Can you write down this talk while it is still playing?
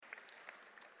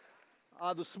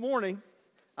This morning,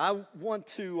 I want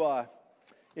to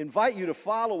invite you to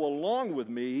follow along with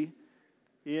me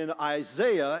in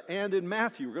Isaiah and in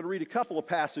Matthew. We're going to read a couple of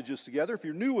passages together. If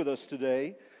you're new with us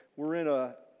today, we're in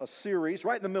a series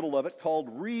right in the middle of it called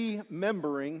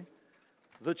Remembering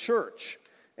the Church.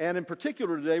 And in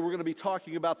particular today, we're going to be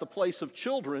talking about the place of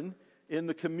children in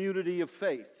the community of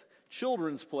faith.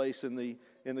 Children's place in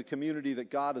the community that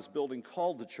God is building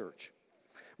called the church.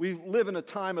 We live in a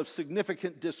time of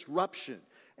significant disruption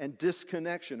and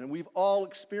disconnection, and we've all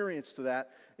experienced that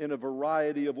in a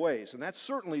variety of ways. And that's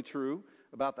certainly true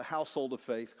about the household of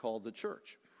faith called the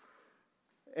church.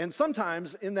 And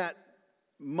sometimes in that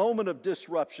moment of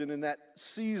disruption, in that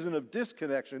season of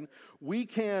disconnection, we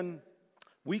can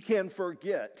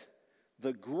forget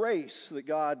the grace that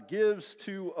God gives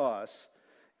to us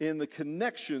in the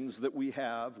connections that we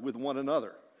have with one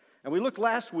another. And we looked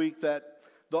last week that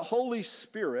the Holy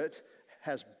Spirit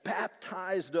has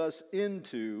baptized us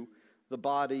into the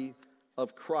body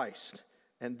of Christ.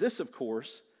 And this, of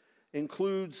course,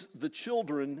 includes the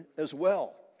children as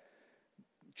well.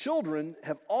 Children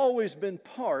have always been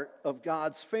part of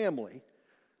God's family.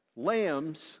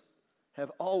 Lambs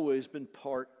have always been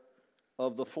part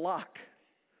of the flock.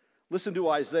 Listen to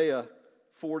Isaiah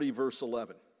 40, verse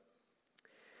 11.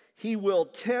 He will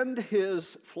tend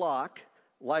his flock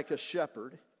like a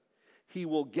shepherd. He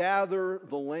will gather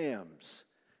the lambs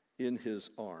in his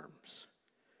arms.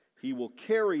 He will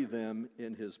carry them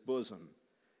in his bosom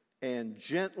and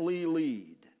gently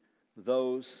lead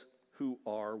those who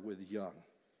are with young.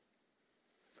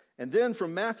 And then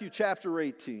from Matthew chapter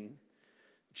 18,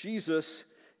 Jesus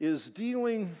is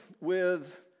dealing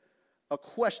with a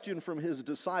question from his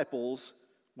disciples,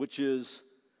 which is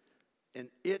an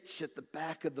itch at the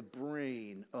back of the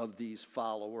brain of these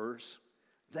followers.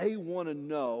 They want to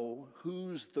know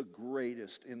who's the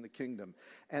greatest in the kingdom.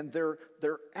 And they're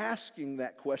asking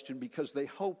that question because they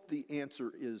hope the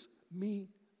answer is me.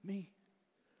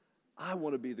 I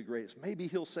want to be the greatest. Maybe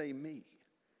he'll say me.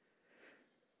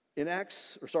 In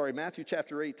Matthew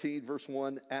chapter 18, verse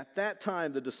 1, at that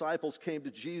time the disciples came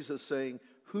to Jesus saying,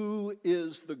 who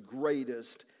is the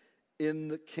greatest in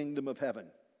the kingdom of heaven?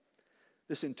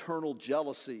 This internal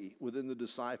jealousy within the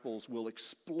disciples will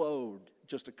explode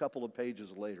just a couple of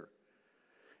pages later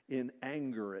in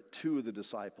anger at two of the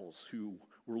disciples who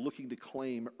were looking to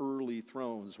claim early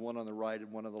thrones, one on the right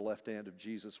and one on the left hand of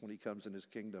Jesus when he comes in his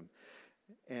kingdom.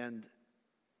 And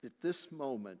at this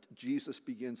moment, Jesus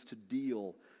begins to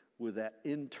deal with that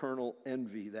internal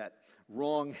envy, that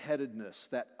wrong-headedness,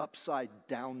 that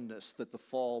upside-downness that the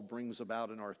fall brings about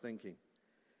in our thinking.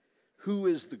 Who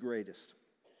is the greatest?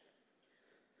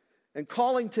 And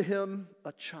calling to him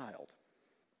a child,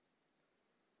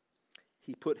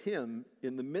 he put him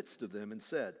in the midst of them and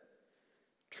said,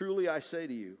 truly I say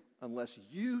to you, unless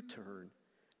you turn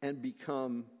and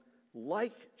become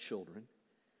like children,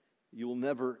 you will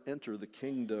never enter the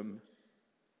kingdom.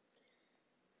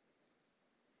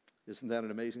 Isn't that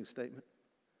an amazing statement?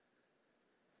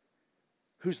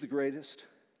 Who's the greatest?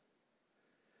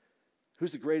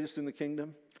 Who's the greatest in the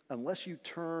kingdom? Unless you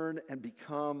turn and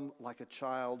become like a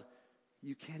child,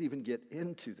 you can't even get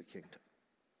into the kingdom.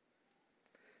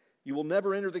 You will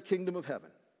never enter the kingdom of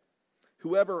heaven.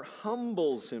 Whoever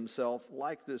humbles himself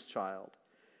like this child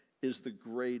is the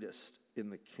greatest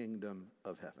in the kingdom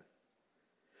of heaven.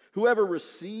 Whoever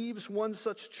receives one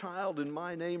such child in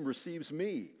my name receives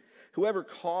me. Whoever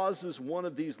causes one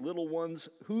of these little ones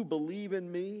who believe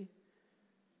in me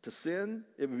to sin,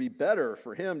 it would be better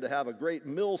for him to have a great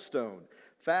millstone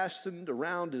fastened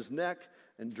around his neck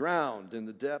and drowned in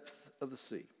the depth of the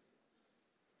sea.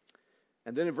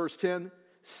 And then in verse 10,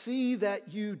 see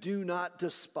that you do not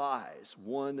despise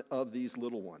one of these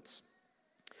little ones.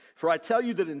 For I tell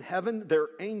you that in heaven their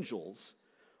angels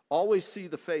always see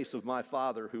the face of my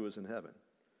Father who is in heaven.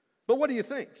 But what do you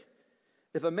think?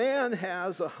 If a man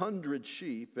has 100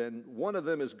 sheep and one of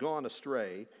them has gone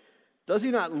astray, does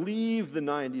he not leave the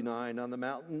 99 on the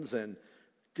mountains and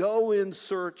go in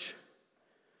search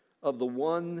of the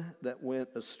one that went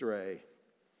astray?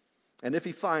 And if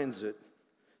he finds it,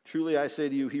 truly I say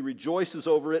to you, he rejoices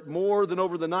over it more than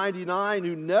over the 99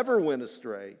 who never went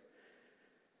astray.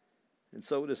 And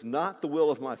so it is not the will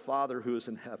of my Father who is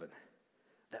in heaven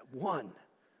that one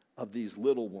of these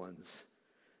little ones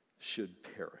should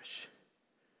perish.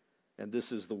 And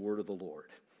this is the word of the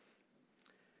Lord.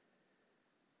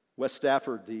 Wes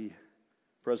Stafford, the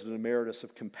president emeritus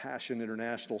of Compassion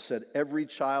International, said, every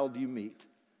child you meet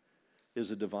is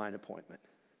a divine appointment.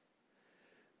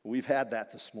 We've had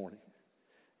that this morning.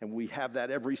 And we have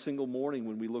that every single morning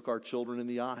when we look our children in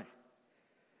the eye.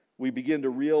 We begin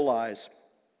to realize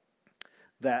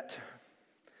that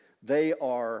They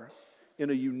are in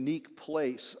a unique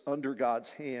place under God's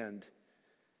hand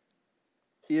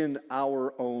in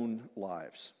our own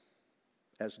lives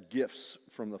as gifts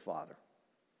from the Father.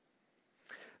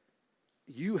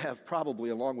 You have probably,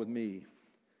 along with me,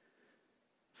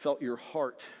 felt your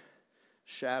heart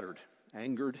shattered,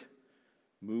 angered,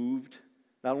 moved,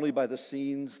 not only by the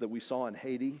scenes that we saw in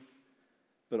Haiti,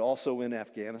 but also in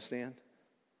Afghanistan,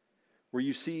 where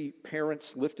you see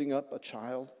parents lifting up a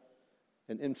child,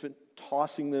 an infant,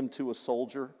 tossing them to a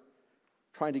soldier,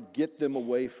 trying to get them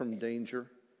away from danger.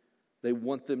 They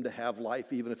want them to have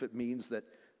life, even if it means that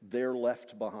they're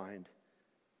left behind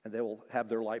and they will have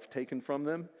their life taken from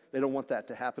them. They don't want that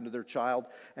to happen to their child.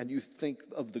 And you think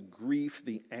of the grief,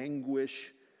 the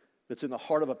anguish that's in the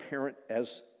heart of a parent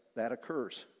as that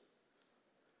occurs.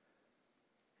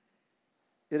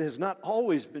 It has not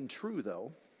always been true,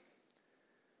 though,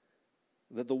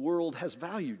 that the world has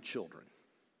valued children.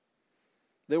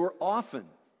 They were often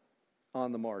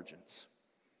on the margins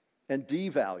and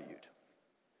devalued.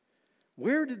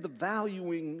 Where did the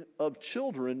valuing of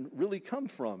children really come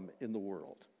from in the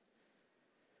world?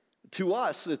 To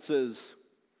us, it's as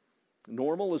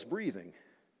normal as breathing.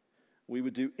 We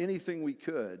would do anything we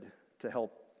could to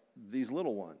help these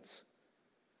little ones.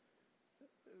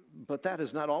 But that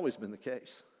has not always been the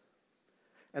case.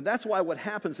 And that's why what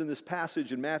happens in this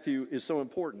passage in Matthew is so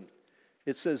important.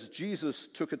 It says Jesus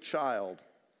took a child,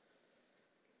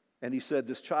 and he said,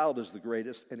 this child is the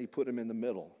greatest, and he put him in the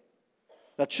middle.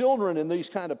 Now, children in these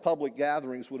kind of public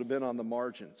gatherings would have been on the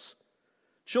margins.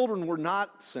 Children were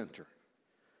not center.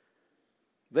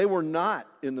 They were not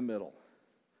in the middle.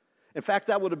 In fact,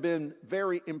 that would have been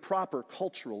very improper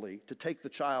culturally to take the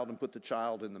child and put the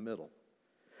child in the middle.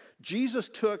 Jesus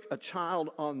took a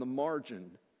child on the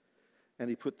margin and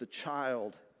he put the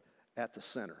child at the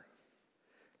center.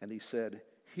 And he said,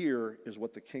 here is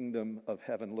what the kingdom of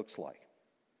heaven looks like.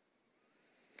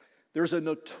 There's a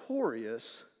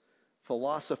notorious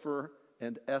philosopher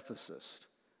and ethicist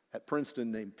at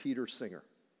Princeton named Peter Singer.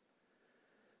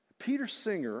 Peter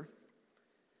Singer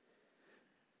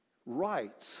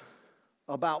writes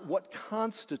about what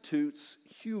constitutes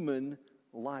human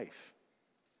life.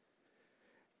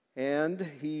 And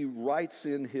he writes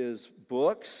in his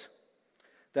books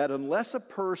that unless a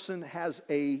person has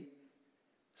a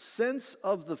sense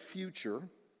of the future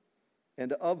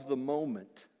and of the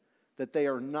moment, that they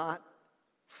are not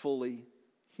fully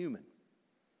human.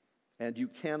 And you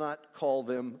cannot call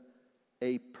them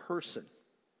a person.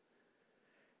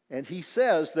 And he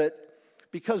says that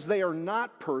because they are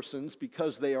not persons,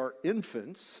 because they are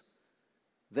infants,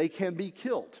 they can be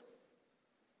killed.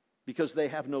 Because they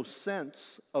have no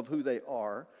sense of who they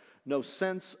are, no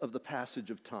sense of the passage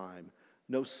of time,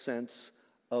 no sense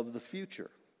of the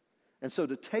future. And so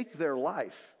to take their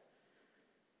life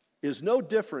is no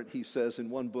different, he says in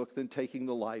one book, than taking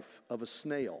the life of a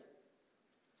snail.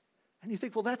 And you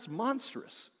think, well, that's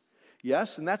monstrous.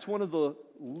 Yes, and that's one of the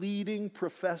leading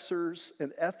professors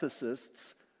and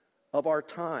ethicists of our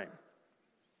time.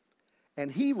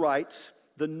 And he writes,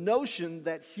 the notion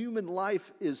that human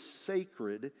life is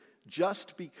sacred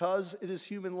just because it is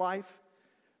human life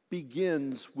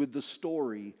begins with the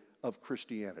story of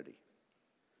Christianity.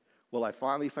 Well, I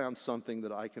finally found something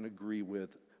that I can agree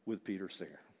with Peter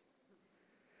Singer.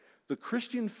 The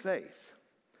Christian faith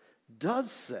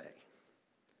does say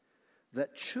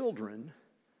that children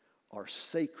are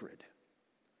sacred,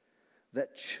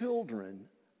 that children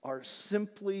are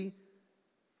simply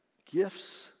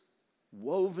gifts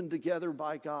woven together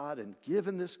by God and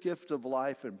given this gift of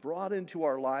life and brought into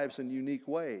our lives in unique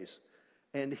ways.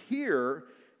 And here,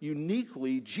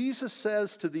 uniquely, Jesus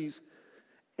says to these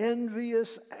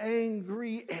envious,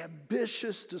 angry,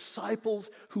 ambitious disciples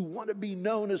who want to be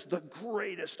known as the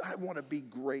greatest, I want to be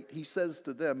great. He says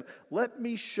to them, let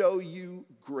me show you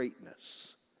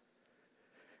greatness.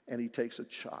 And he takes a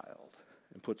child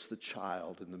and puts the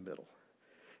child in the middle.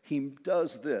 He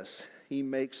does this. He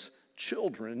makes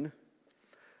children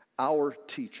our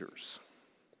teachers.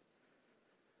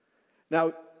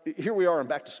 Now, here we are on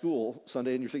back to school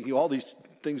Sunday, and you're thinking all these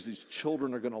things these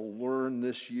children are going to learn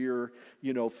this year,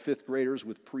 you know, fifth graders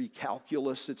with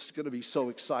pre-calculus. It's going to be so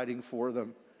exciting for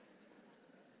them.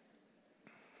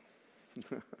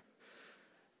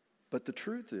 But the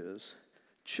truth is,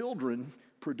 children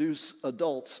produce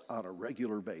adults on a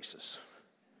regular basis.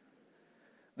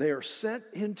 They are sent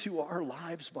into our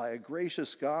lives by a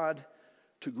gracious God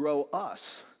to grow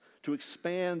us, to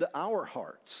expand our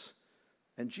hearts.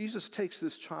 And Jesus takes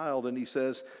this child and he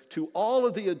says to all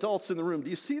of the adults in the room, do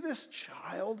you see this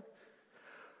child?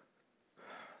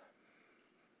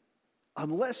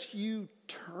 Unless you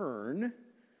turn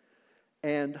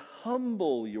and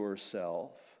humble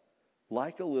yourself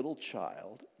like a little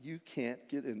child, you can't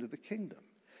get into the kingdom.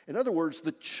 In other words,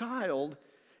 the child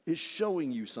is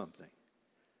showing you something.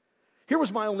 Here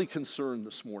was my only concern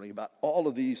this morning about all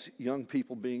of these young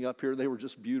people being up here. They were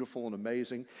just beautiful and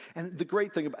amazing. And the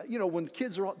great thing about, when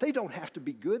kids are, they don't have to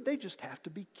be good, they just have to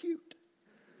be cute.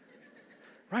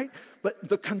 Right? But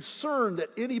the concern that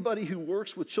anybody who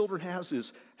works with children has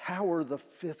is, how are the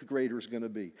fifth graders going to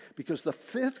be? Because the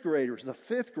fifth graders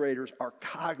are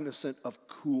cognizant of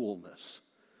coolness.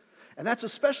 And that's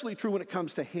especially true when it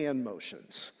comes to hand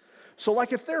motions. So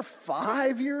like if they're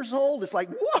 5 years old, it's like,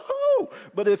 whoa!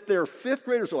 But if they're fifth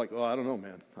graders, they're like, oh, I don't know,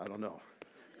 man. I don't know.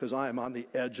 Because I am on the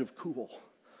edge of cool.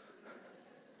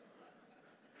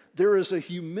 There is a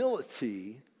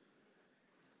humility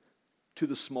to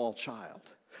the small child.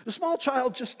 The small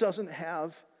child just doesn't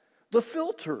have the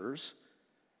filters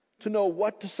to know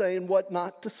what to say and what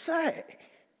not to say.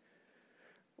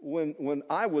 When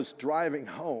I was driving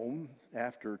home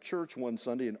after church one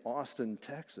Sunday in Austin,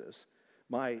 Texas,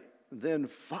 my then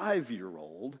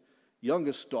 5-year-old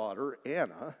youngest daughter,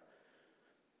 Anna,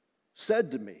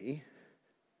 said to me,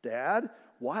 Dad,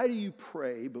 why do you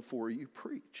pray before you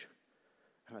preach?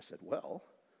 And I said, well,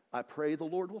 I pray the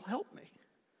Lord will help me.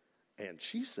 And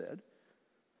she said,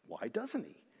 why doesn't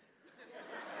he?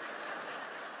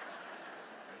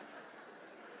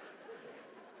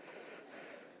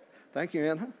 Thank you,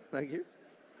 Anna. Thank you.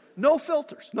 No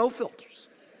filters, no filters.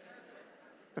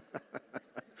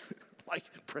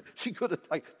 She could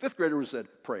have, fifth grader would have said,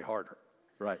 pray harder,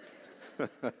 right?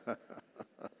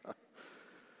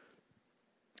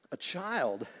 A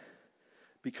child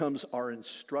becomes our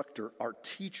instructor, our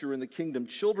teacher in the kingdom.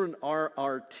 Children are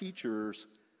our teachers.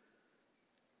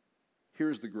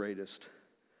 Here's the greatest,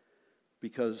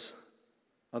 because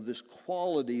of this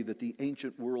quality that the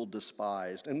ancient world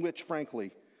despised, and which,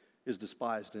 frankly, is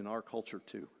despised in our culture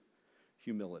too: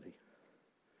 humility.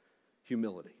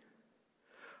 Humility.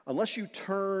 Unless you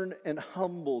turn and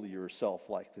humble yourself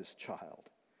like this child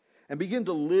and begin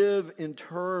to live in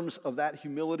terms of that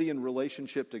humility in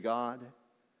relationship to God,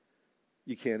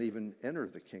 you can't even enter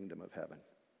the kingdom of heaven.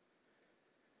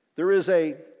 There is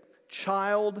a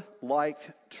childlike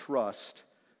trust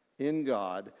in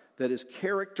God that is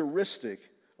characteristic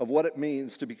of what it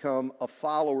means to become a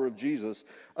follower of Jesus,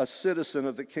 a citizen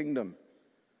of the kingdom.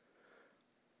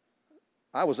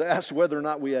 I was asked whether or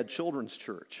not we had children's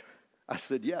church. I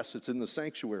said, yes, it's in the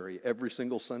sanctuary every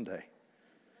single Sunday.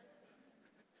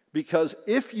 Because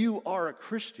if you are a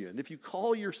Christian, if you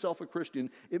call yourself a Christian,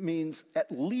 it means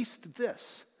at least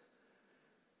this,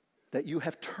 that you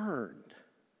have turned.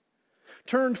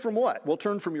 Turned from what? Well,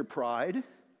 turned from your pride,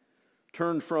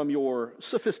 turned from your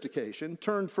sophistication,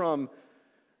 turned from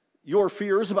your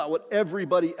fears about what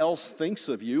everybody else thinks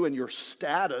of you and your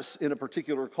status in a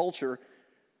particular culture.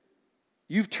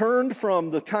 You've turned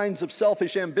from the kinds of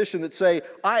selfish ambition that say,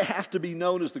 I have to be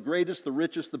known as the greatest, the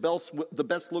richest, the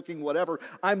best looking, whatever.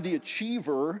 I'm the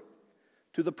achiever,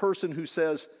 to the person who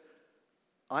says,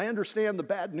 I understand the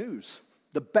bad news.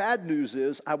 The bad news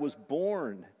is I was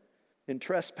born in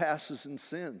trespasses and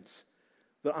sins,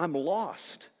 that I'm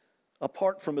lost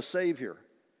apart from a Savior,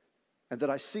 and that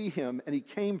I see him and he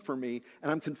came for me,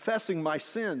 and I'm confessing my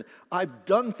sin. I've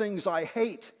done things I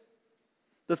hate.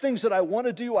 The things that I want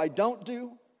to do, I don't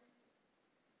do.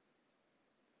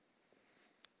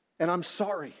 And I'm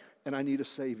sorry, and I need a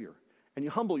Savior. And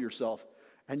you humble yourself,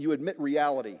 and you admit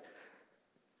reality.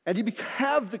 And you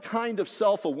have the kind of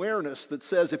self-awareness that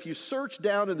says, if you search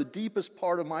down in the deepest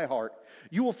part of my heart,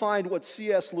 you will find what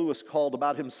C.S. Lewis called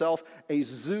about himself a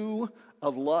zoo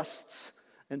of lusts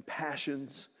and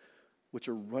passions which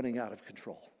are running out of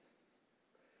control.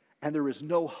 And there is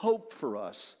no hope for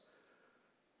us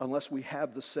unless we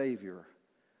have the Savior.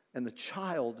 And the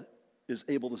child is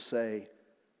able to say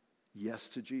yes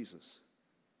to Jesus.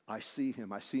 I see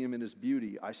him. I see him in his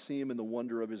beauty. I see him in the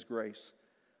wonder of his grace.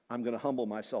 I'm going to humble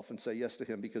myself and say yes to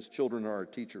him, because children are our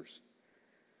teachers.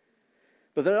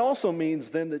 But that also means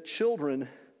then that children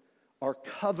are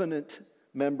covenant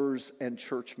members and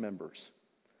church members.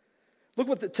 Look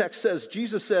what the text says.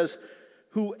 Jesus says,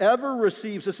 whoever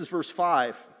receives, this is verse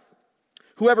 5,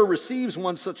 whoever receives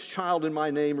one such child in my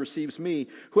name receives me.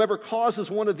 Whoever causes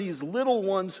one of these little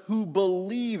ones who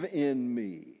believe in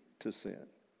me to sin.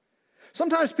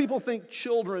 Sometimes people think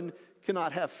children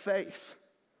cannot have faith.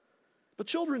 But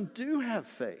children do have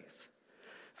faith.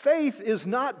 Faith is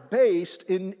not based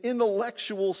in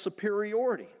intellectual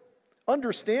superiority.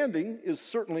 Understanding is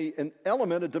certainly an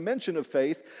element, a dimension of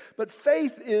faith, but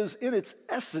faith is in its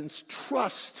essence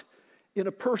trust in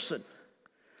a person.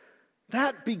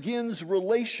 That begins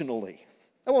relationally.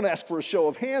 I won't ask for a show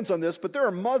of hands on this, but there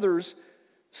are mothers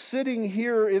sitting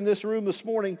here in this room this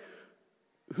morning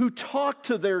who talked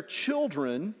to their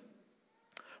children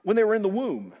when they were in the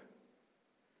womb,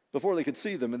 before they could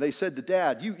see them, and they said to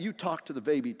Dad, you talk to the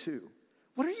baby too.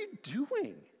 What are you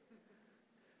doing?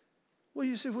 Well,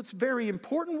 you say, well, it's very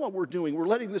important what we're doing. We're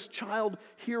letting this child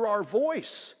hear our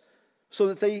voice so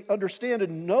that they understand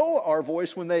and know our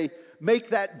voice when they make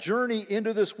that journey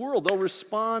into this world. They'll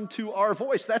respond to our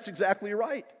voice. That's exactly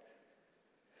right.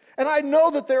 And I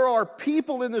know that there are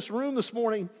people in this room this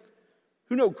morning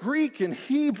who know Greek and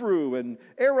Hebrew and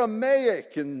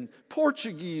Aramaic and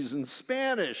Portuguese and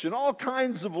Spanish and all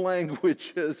kinds of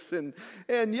languages.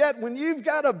 And yet when you've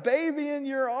got a baby in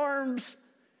your arms,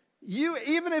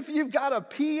 even if you've got a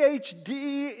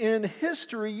PhD in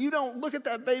history, you don't look at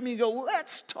that baby and go,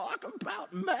 let's talk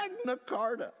about Magna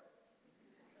Carta.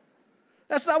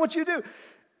 That's not what you do.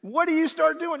 What do you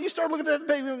start doing? You start looking at that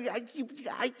baby and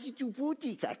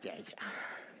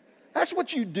that's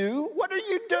what you do. What are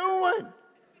you doing?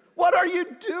 What are you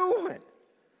doing?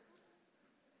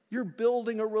 You're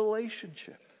building a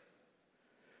relationship.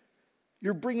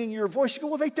 You're bringing your voice. You go,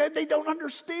 well, they don't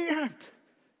understand.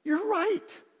 You're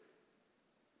right.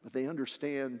 But they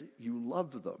understand you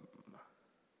love them.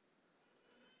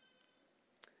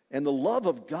 And the love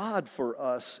of God for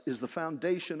us is the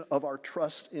foundation of our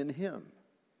trust in Him.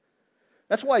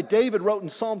 That's why David wrote in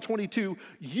Psalm 22,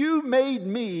 you made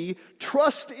me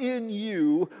trust in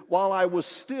you while I was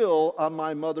still on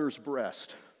my mother's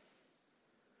breast.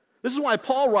 This is why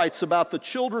Paul writes about the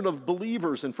children of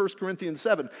believers in 1 Corinthians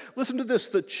 7. Listen to this.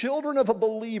 The children of a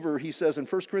believer, he says in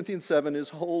 1 Corinthians 7, is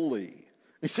holy.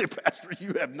 You say, Pastor,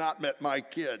 you have not met my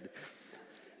kid.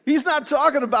 He's not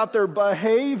talking about their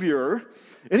behavior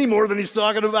any more than he's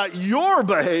talking about your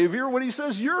behavior when he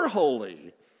says you're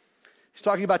holy. He's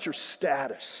talking about your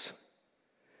status,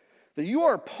 that you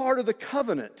are part of the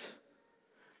covenant,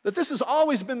 that this has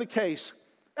always been the case.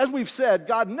 As we've said,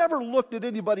 God never looked at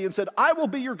anybody and said, I will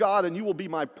be your God and you will be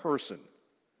my person.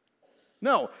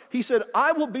 No, He said,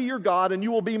 I will be your God and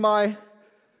you will be my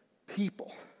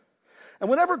people. And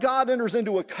whenever God enters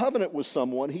into a covenant with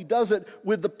someone, He does it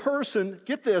with the person,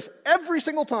 get this, every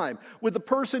single time, with the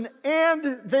person and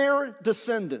their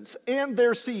descendants and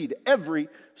their seed, every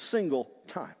single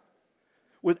time.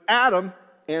 With Adam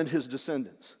and his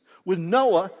descendants, with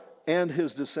Noah and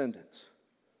his descendants,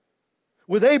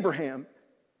 with Abraham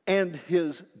and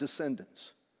his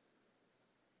descendants,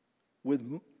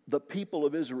 with the people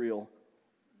of Israel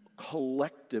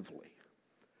collectively.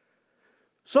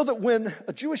 So that when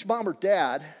a Jewish mom or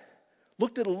dad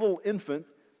looked at a little infant,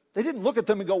 they didn't look at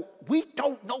them and go, we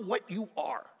don't know what you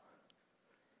are.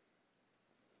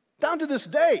 Down to this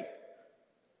day,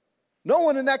 no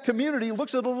one in that community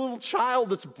looks at a little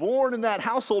child that's born in that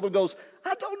household and goes,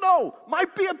 I don't know,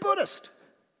 might be a Buddhist,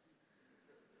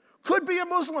 could be a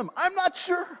Muslim, I'm not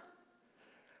sure.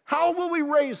 How will we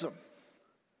raise them?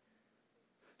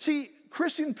 See,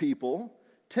 Christian people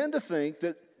tend to think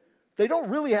that they don't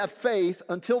really have faith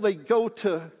until they go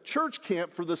to church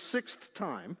camp for the 6th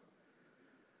time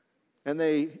and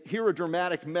they hear a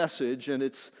dramatic message and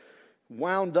it's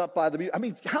wound up by the music. I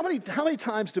mean, how many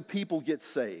times do people get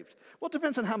saved? Well, it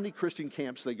depends on how many Christian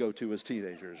camps they go to as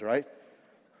teenagers, right?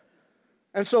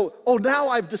 And so, now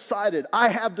I have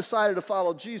decided to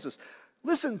follow Jesus.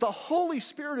 Listen, the Holy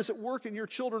Spirit is at work in your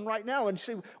children right now. And you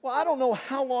say, well, I don't know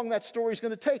how long that story is going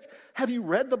to take. Have you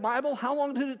read the Bible? How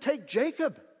long did it take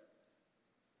Jacob?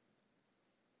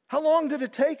 How long did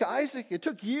it take Isaac? It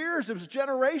took years. It was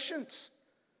generations.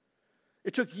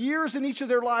 It took years in each of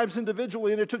their lives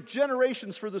individually, and it took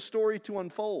generations for the story to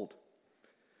unfold.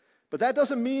 But that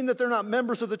doesn't mean that they're not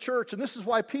members of the church. And this is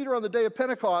why Peter, on the day of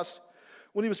Pentecost,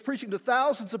 when he was preaching to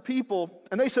thousands of people,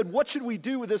 and they said, what should we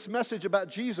do with this message about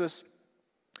Jesus?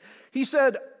 He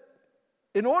said,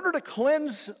 in order to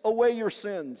cleanse away your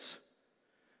sins,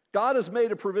 God has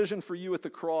made a provision for you at the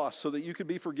cross so that you could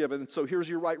be forgiven. So here's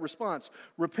your right response.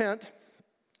 Repent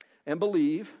and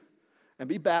believe and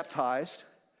be baptized,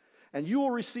 and you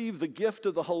will receive the gift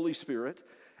of the Holy Spirit.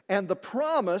 And the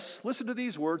promise, listen to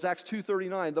these words, Acts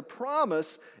 2:39, the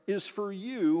promise is for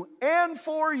you and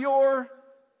for your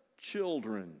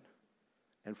children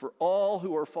and for all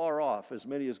who are far off, as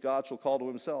many as God shall call to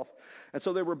Himself. And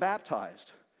so they were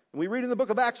baptized. And we read in the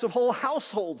book of Acts of whole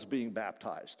households being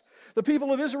baptized. The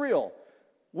people of Israel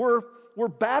were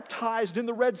baptized in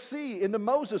the Red Sea, into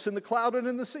Moses in the cloud and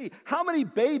in the sea. How many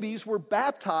babies were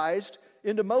baptized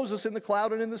into Moses in the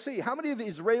cloud and in the sea? How many of the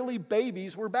Israeli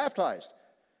babies were baptized?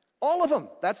 All of them.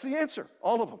 That's the answer.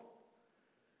 All of them.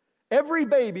 Every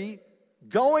baby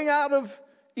going out of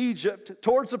Egypt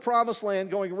towards the promised land,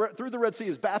 going through the Red Sea,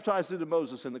 is baptized into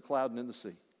Moses in the cloud and in the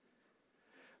sea.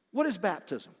 What is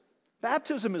baptism?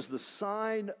 Baptism is the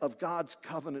sign of God's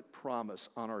covenant promise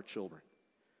on our children.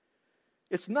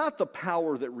 It's not the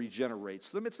power that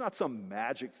regenerates them. It's not some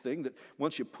magic thing that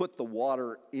once you put the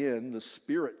water in,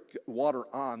 water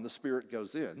on, the Spirit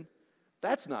goes in.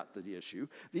 That's not the issue.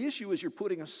 The issue is you're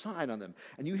putting a sign on them.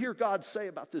 And you hear God say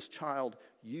about this child,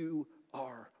 "You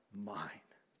are mine."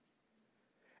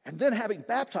 And then having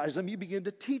baptized them, you begin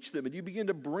to teach them and you begin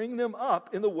to bring them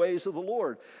up in the ways of the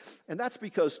Lord. And that's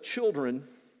because children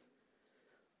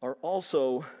are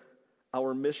also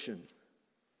our mission.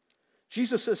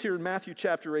 Jesus says here in Matthew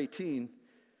chapter 18,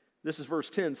 this is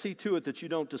verse 10, "See to it that you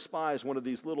don't despise one of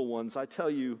these little ones. I tell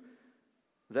you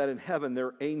that in heaven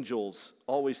their angels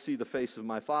always see the face of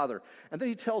my Father." And then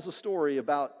he tells a story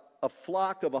about a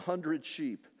flock of 100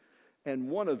 sheep,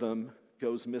 and one of them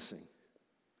goes missing.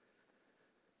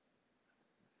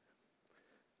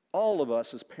 All of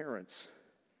us as parents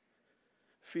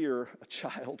fear a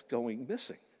child going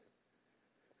missing.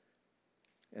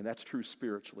 And that's true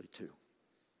spiritually too,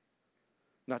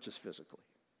 not just physically.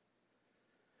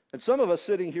 And some of us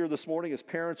sitting here this morning as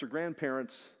parents or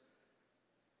grandparents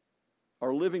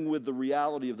are living with the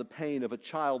reality of the pain of a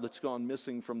child that's gone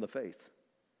missing from the faith.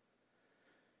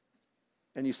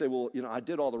 And you say, "Well, I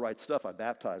did all the right stuff. I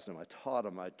baptized them, I taught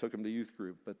them, I took them to youth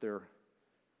group, but they're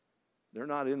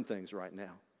not in things right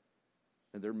now,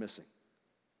 and they're missing."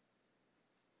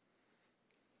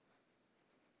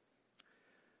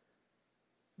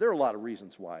 There are a lot of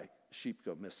reasons why sheep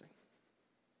go missing,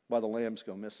 why the lambs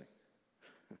go missing.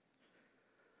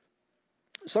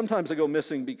 Sometimes they go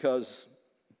missing because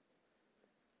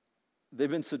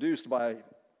they've been seduced by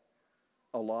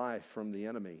a lie from the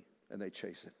enemy and they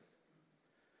chase it.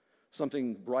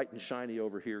 Something bright and shiny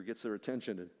over here gets their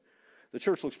attention, and the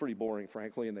church looks pretty boring,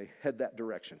 frankly, and they head that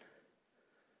direction.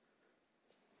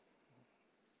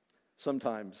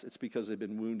 Sometimes it's because they've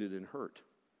been wounded and hurt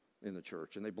in the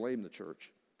church, and they blame the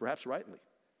church, perhaps rightly.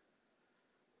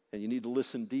 And you need to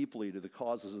listen deeply to the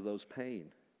causes of those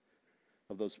pain,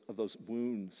 of those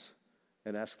wounds,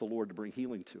 and ask the Lord to bring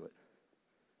healing to it.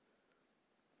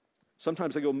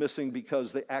 Sometimes they go missing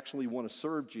because they actually want to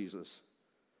serve Jesus.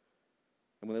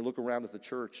 And when they look around at the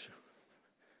church,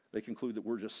 they conclude that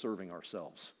we're just serving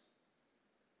ourselves.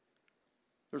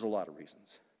 There's a lot of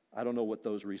reasons. I don't know what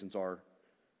those reasons are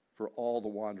for all the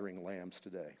wandering lambs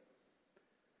today.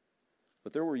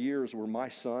 But there were years where my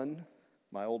son,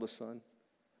 my oldest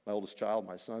child,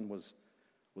 my son was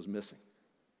missing.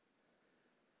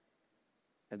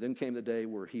 And then came the day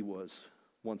where he was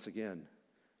once again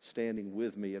standing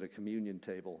with me at a communion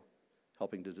table,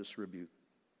 helping to distribute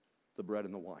the bread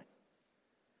and the wine.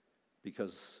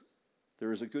 Because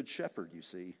there is a good shepherd, you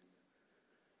see,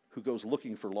 who goes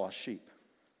looking for lost sheep.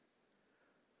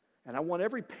 And I want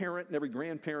every parent and every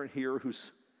grandparent here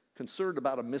who's concerned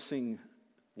about a missing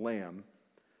lamb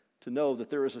to know that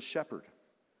there is a shepherd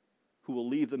who will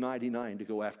leave the 99 to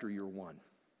go after your one.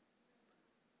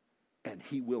 And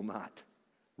he will not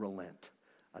relent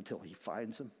until he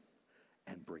finds him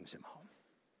and brings him home.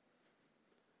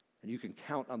 And you can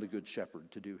count on the good shepherd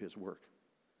to do his work.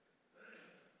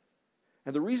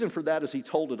 And the reason for that is he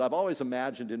told it. I've always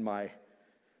imagined in my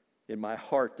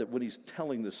heart that when he's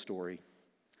telling this story,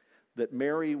 that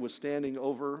Mary was standing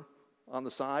over on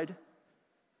the side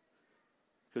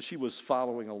because she was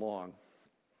following along.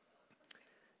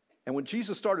 And when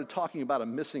Jesus started talking about a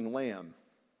missing lamb,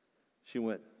 she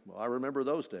went, "Well, I remember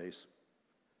those days."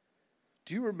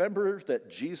 Do you remember that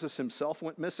Jesus himself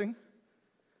went missing?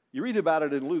 You read about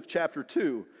it in Luke chapter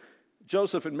 2.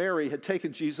 Joseph and Mary had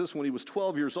taken Jesus when he was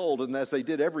 12 years old, and as they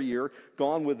did every year,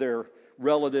 gone with their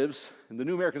relatives. And the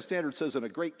New American Standard says in a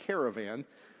great caravan.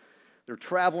 They're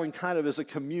traveling kind of as a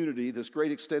community, this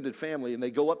great extended family, and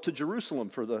they go up to Jerusalem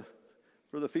for the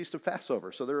Feast of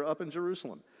Passover. So they're up in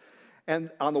Jerusalem.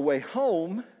 And on the way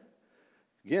home,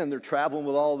 again, they're traveling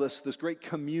with all this great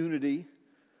community.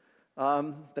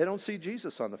 They don't see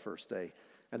Jesus on the first day.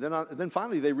 And then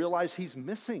finally they realize he's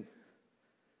missing.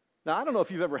 Now, I don't know if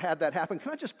you've ever had that happen.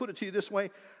 Can I just put it to you this way?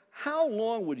 How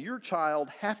long would your child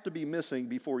have to be missing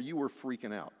before you were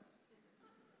freaking out?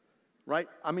 Right?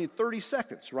 30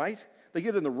 seconds, right? They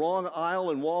get in the wrong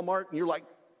aisle in Walmart and you're like,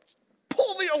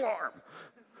 pull the alarm.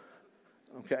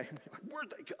 Okay, where'd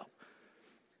they go?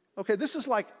 Okay, this is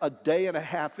like a day and a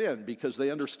half in because they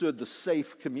understood the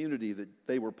safe community that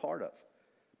they were part of.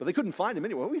 But they couldn't find him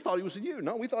anyway. We thought he was with you.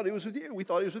 No, we thought he was with you. We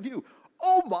thought he was with you.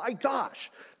 Oh my gosh.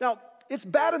 Now, it's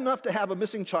bad enough to have a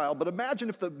missing child, but imagine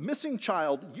if the missing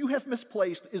child you have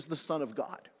misplaced is the Son of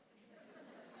God.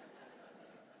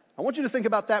 I want you to think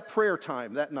about that prayer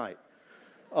time that night.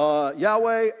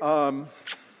 Yahweh,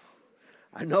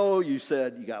 I know you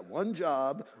said you got one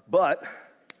job, but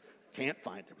can't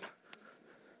find him.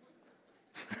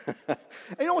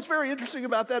 And you know what's very interesting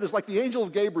about that is like the angel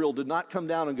of Gabriel did not come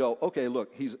down and go, okay,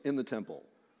 look, he's in the temple.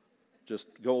 Just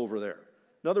go over there.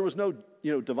 No, there was no,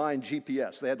 divine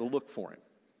GPS. They had to look for him.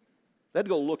 They had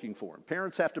to go looking for him.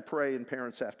 Parents have to pray and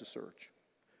parents have to search.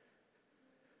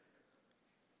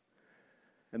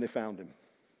 And they found him.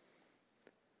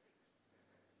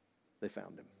 They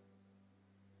found him.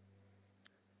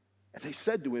 And they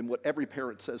said to him what every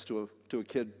parent says to a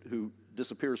kid who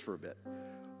disappears for a bit.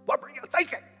 What were you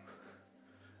thinking?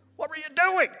 What were you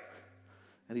doing?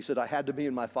 And he said, I had to be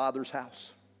in my Father's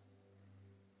house.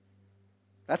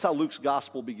 That's how Luke's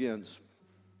gospel begins.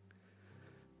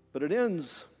 But it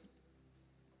ends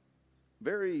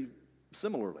very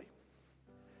similarly.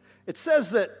 It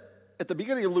says that at the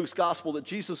beginning of Luke's gospel that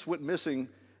Jesus went missing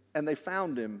and they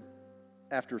found him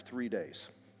after 3 days.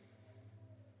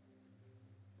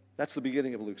 That's the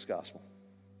beginning of Luke's gospel.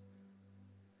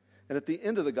 And at the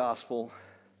end of the gospel,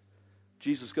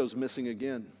 Jesus goes missing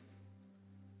again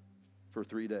for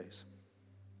 3 days.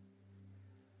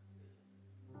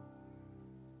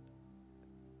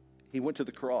 He went to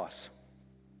the cross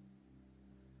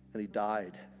and he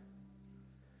died.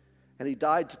 And he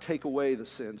died to take away the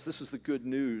sins. This is the good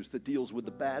news that deals with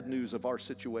the bad news of our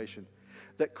situation.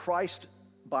 That Christ,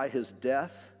 by his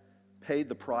death, paid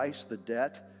the price, the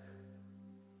debt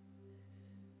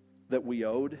that we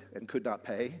owed and could not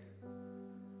pay.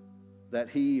 That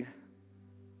he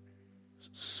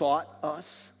sought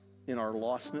us in our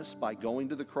lostness by going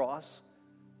to the cross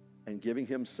and giving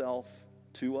himself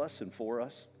to us and for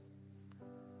us.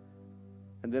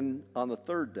 And then on the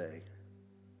third day,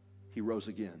 he rose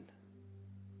again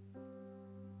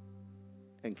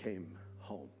and came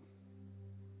home.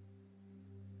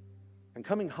 And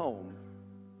coming home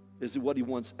is what he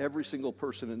wants every single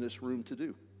person in this room to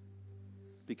do.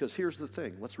 Because here's the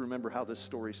thing. Let's remember how this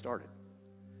story started.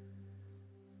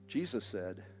 Jesus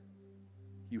said,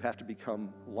 you have to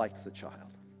become like the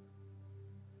child.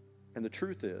 And the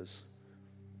truth is,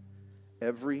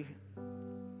 every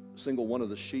single one of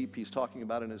the sheep he's talking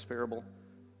about in his parable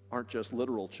aren't just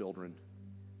literal children.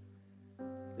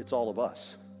 It's all of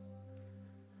us.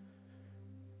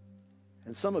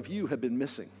 And some of you have been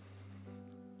missing.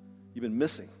 You've been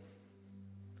missing.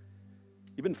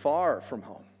 You've been far from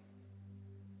home.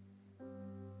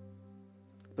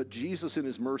 But Jesus in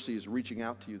his mercy is reaching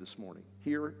out to you this morning,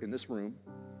 here in this room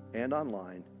and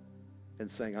online, and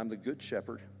saying, I'm the good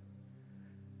shepherd.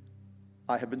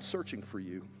 I have been searching for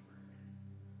you,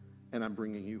 and I'm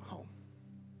bringing you home.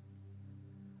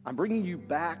 I'm bringing you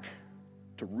back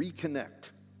to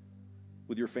reconnect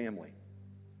with your family,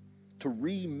 to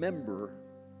remember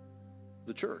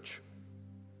the church,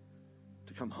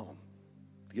 to come home,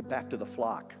 to get back to the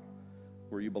flock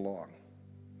where you belong.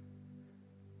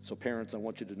 So parents, I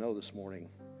want you to know this morning,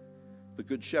 the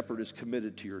Good Shepherd is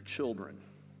committed to your children,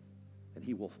 and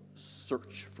he will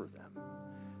search for them,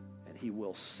 and he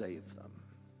will save them.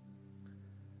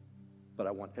 But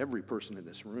I want every person in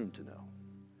this room to know,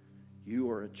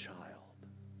 you are a child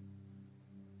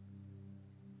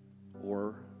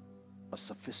or a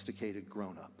sophisticated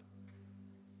grown-up.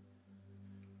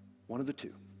 One of the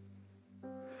two.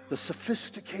 The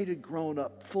sophisticated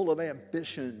grown-up, full of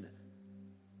ambition,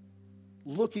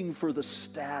 looking for the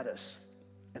status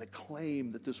and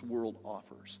acclaim that this world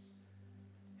offers.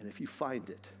 And if you find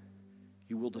it,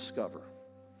 you will discover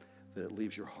that it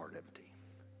leaves your heart empty.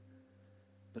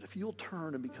 But if you'll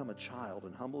turn and become a child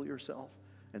and humble yourself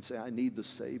and say, I need the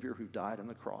Savior who died on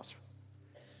the cross,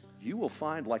 you will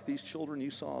find, like these children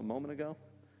you saw a moment ago,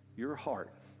 your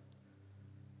heart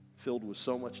filled with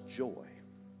so much joy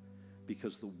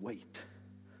because the weight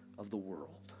of the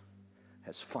world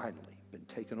has finally been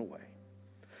taken away.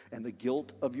 And the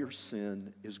guilt of your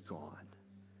sin is gone.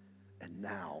 And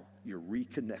now you're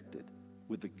reconnected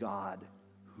with the God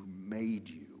who made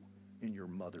you in your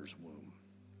mother's womb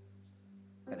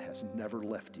and has never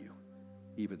left you,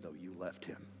 even though you left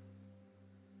him.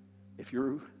 If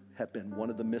you have been one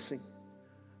of the missing,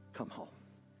 come home.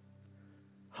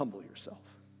 Humble yourself.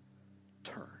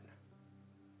 Turn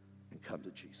and come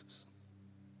to Jesus,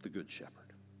 the Good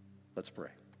Shepherd. Let's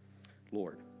pray.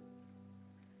 Lord,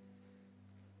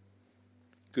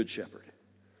 Good Shepherd,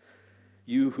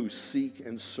 you who seek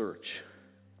and search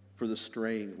for the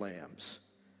straying lambs,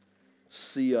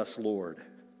 see us, Lord.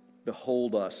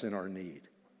 Behold us in our need.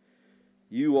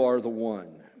 You are the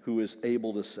one who is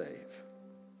able to save.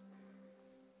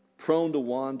 Prone to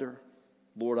wander,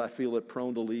 Lord, I feel it,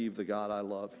 prone to leave the God I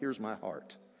love. Here's my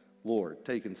heart. Lord,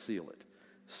 take and seal it.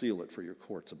 Seal it for your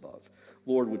courts above.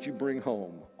 Lord, would you bring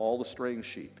home all the straying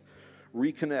sheep?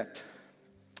 Reconnect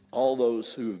all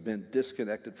those who have been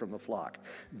disconnected from the flock.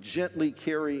 Gently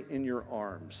carry in your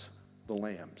arms the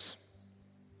lambs.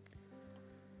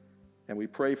 And we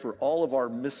pray for all of our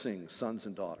missing sons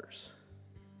and daughters.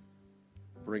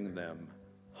 Bring them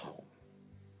home.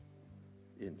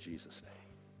 In Jesus'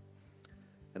 name.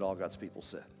 And all God's people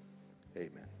said,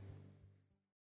 amen.